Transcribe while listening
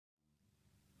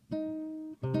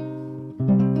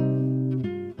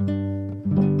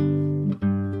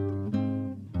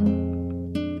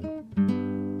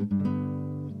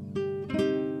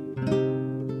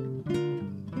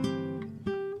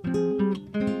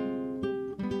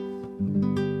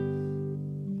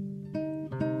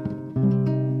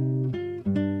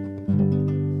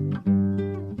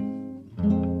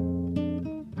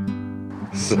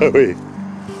So we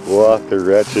walked the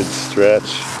wretched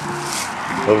stretch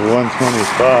of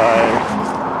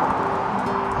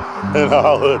 125 in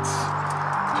all its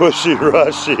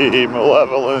pushy-rushy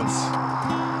malevolence,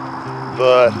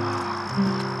 but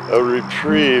a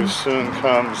reprieve soon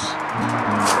comes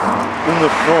in the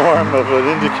form of an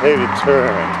indicated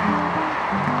turn,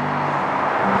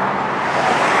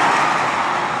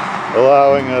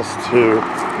 allowing us to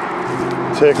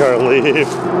take our leave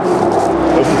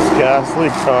of this ghastly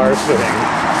car thing,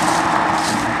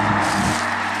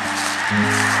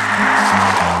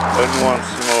 and once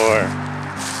more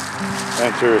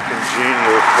enter a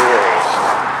congenial forest.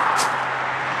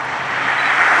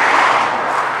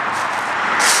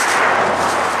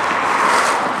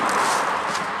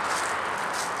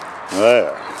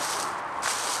 There.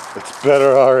 It's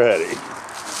better already,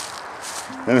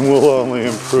 and will only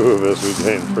improve as we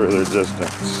gain further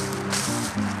distance.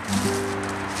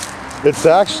 It's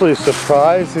actually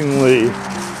surprisingly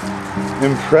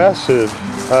impressive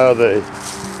how they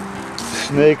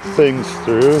snake things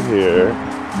through here.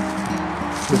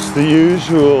 It's the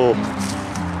usual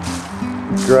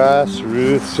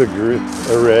grassroots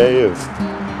array of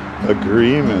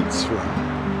agreements from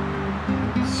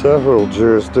several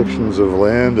jurisdictions of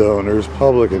landowners,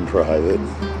 public and private,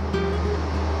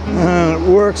 and it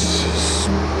works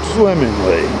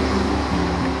swimmingly.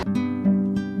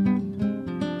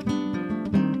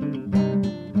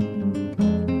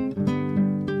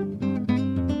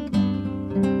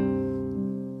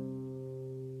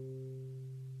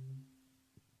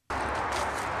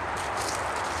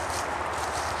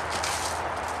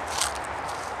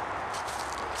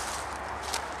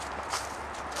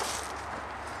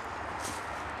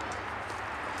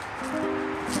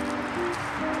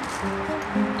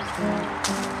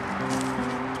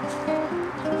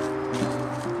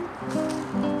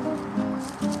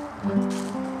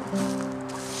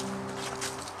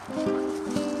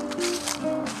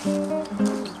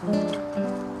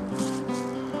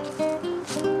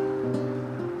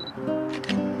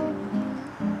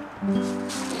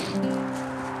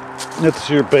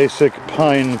 It's your basic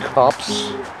pine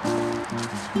copse,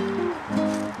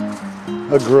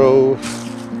 a grove.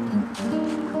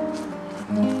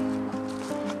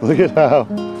 Look at how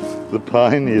the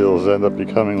pine needles end up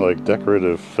becoming like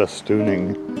decorative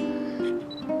festooning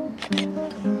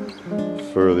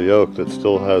for the oak that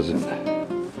still hasn't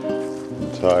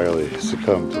entirely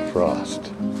succumbed to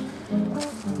frost.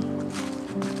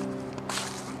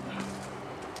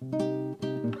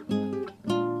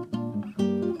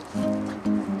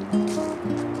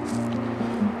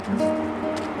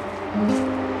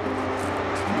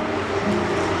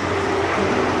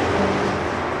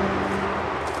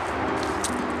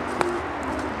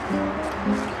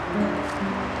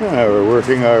 Yeah, we're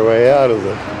working our way out of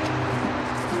the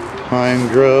pine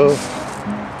grove,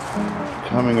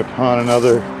 coming upon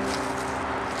another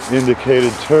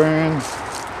indicated turn.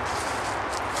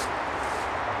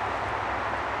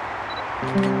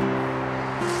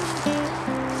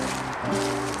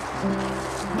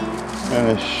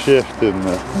 And a shift in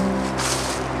the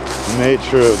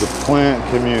nature of the plant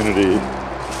community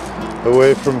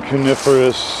away from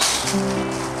coniferous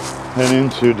and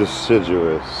into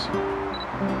deciduous.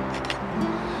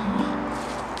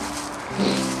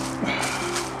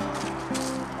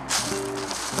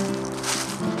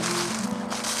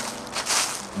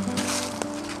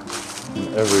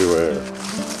 Everywhere,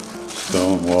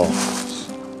 stone walls.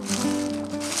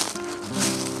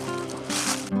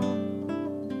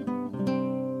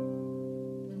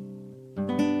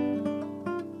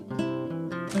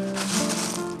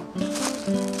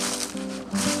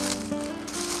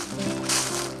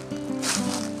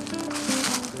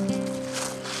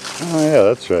 Oh yeah,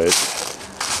 that's right.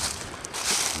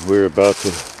 We're about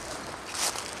to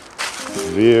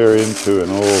veer into an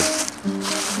old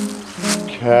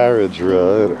carriage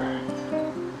road or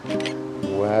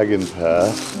wagon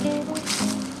path.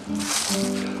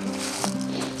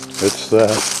 It's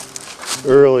that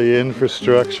early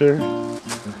infrastructure.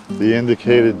 The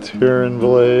indicated turn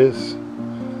blaze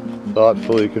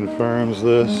thoughtfully confirms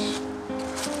this.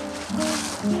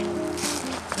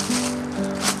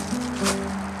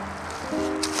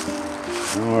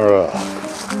 And we're off.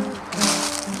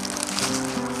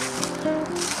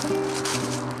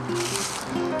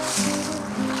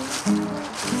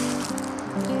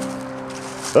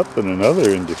 Up and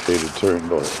another indicated turn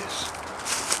blaze.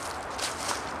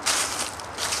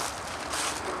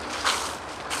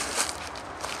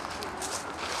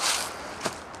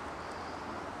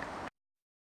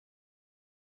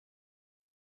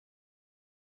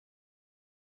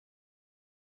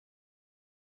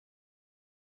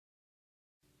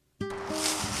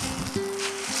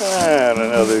 And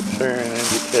another turn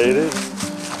indicated.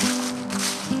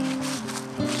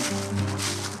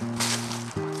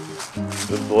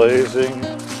 The blazing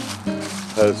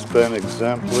has been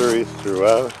exemplary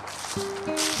throughout.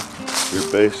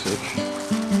 Your basic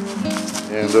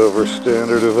Andover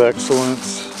standard of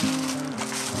excellence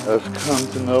I've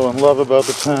come to know and love about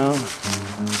the town.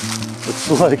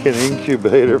 It's like an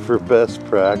incubator for best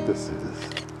practices.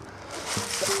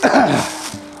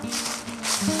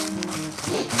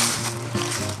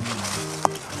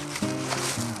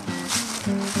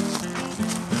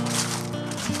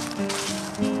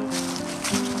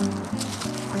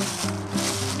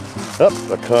 Up,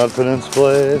 a confidence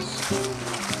blaze.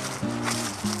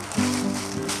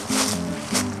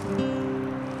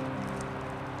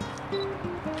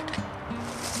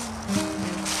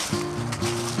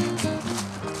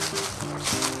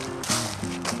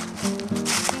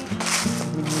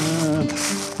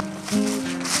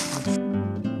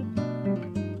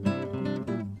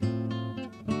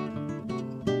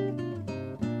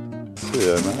 See,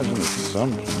 I imagine at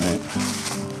some point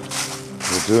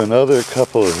we'll do another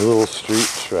couple of little street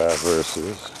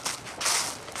traverses.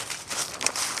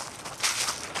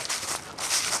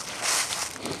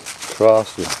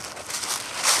 Across the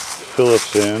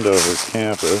Phillips Andover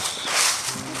campus.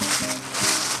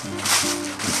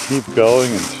 And keep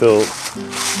going until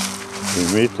we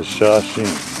meet the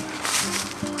Shawsheen.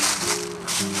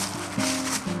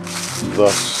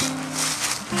 Thus,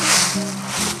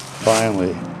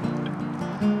 finally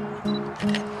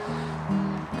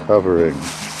covering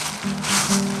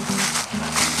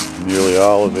nearly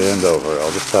all of Andover.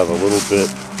 I'll just have a little bit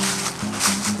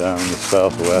down in the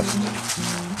southwest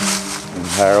and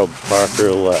Harold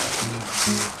Parker left.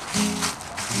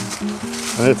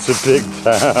 And it's a big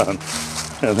town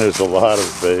and there's a lot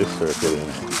of Bay Circuit in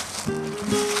it.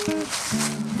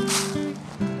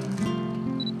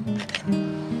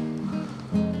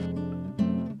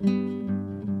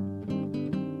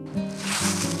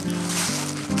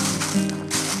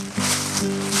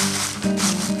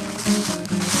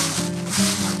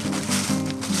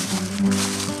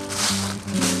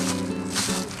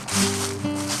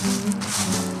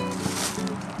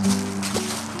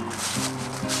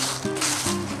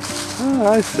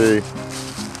 I see. It's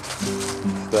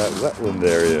that wetland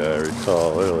area I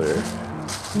recall earlier.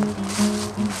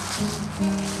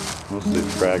 Mostly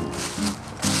fragments.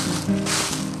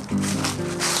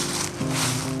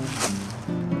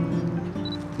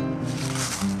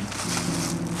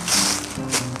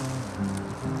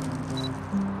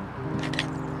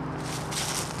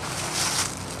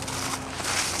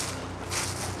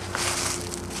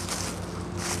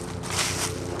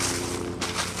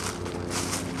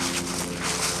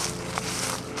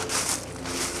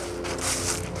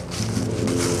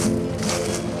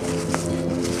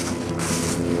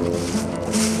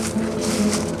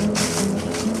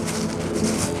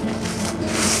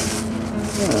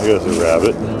 There goes a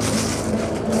rabbit.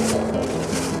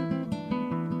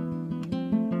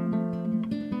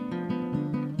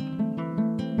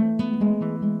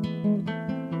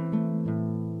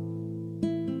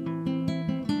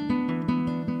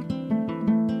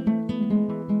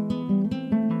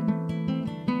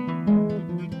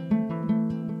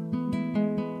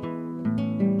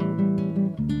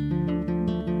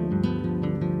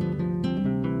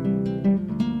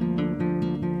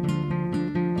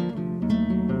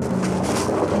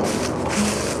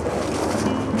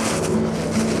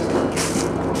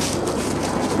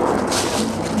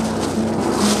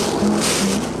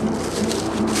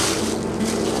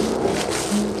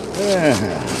 Yeah.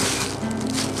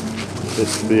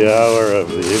 It's the hour of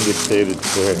the indicated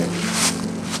turn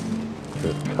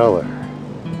for color.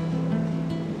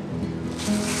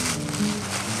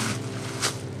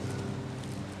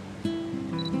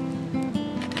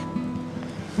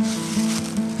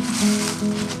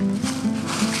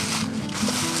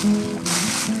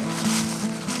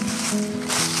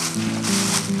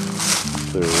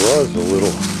 There was a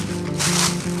little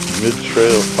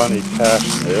mid-trail funny cash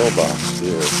mailbox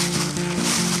here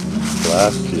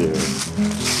last year,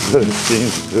 but it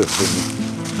seems to have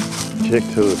been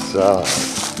kicked to the side.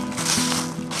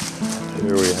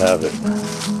 Here we have it.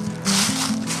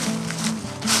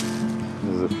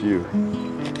 There's a few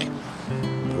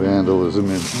vandalism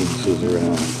instances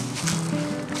around.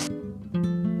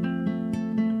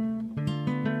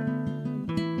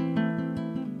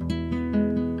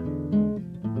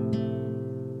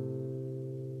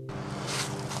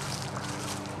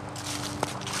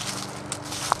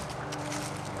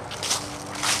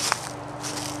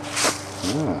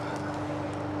 Significant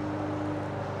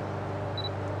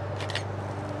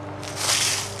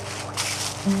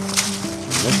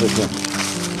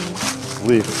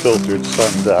leaf-filtered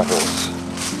sundapples.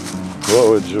 What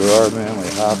would Gerard Manley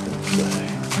Hopkins say?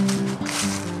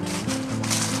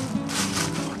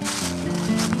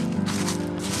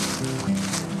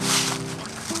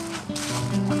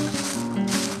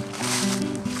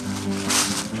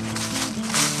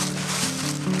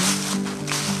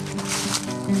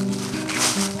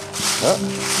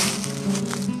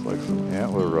 It's like some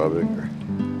antler rubbing or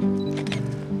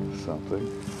something.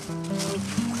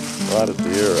 A lot of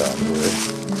deer around the way.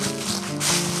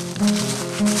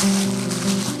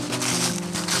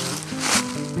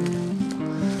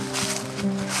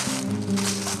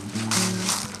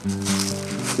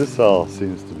 This all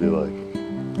seems to be like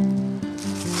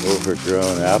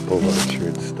overgrown apple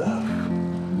orchard stuff.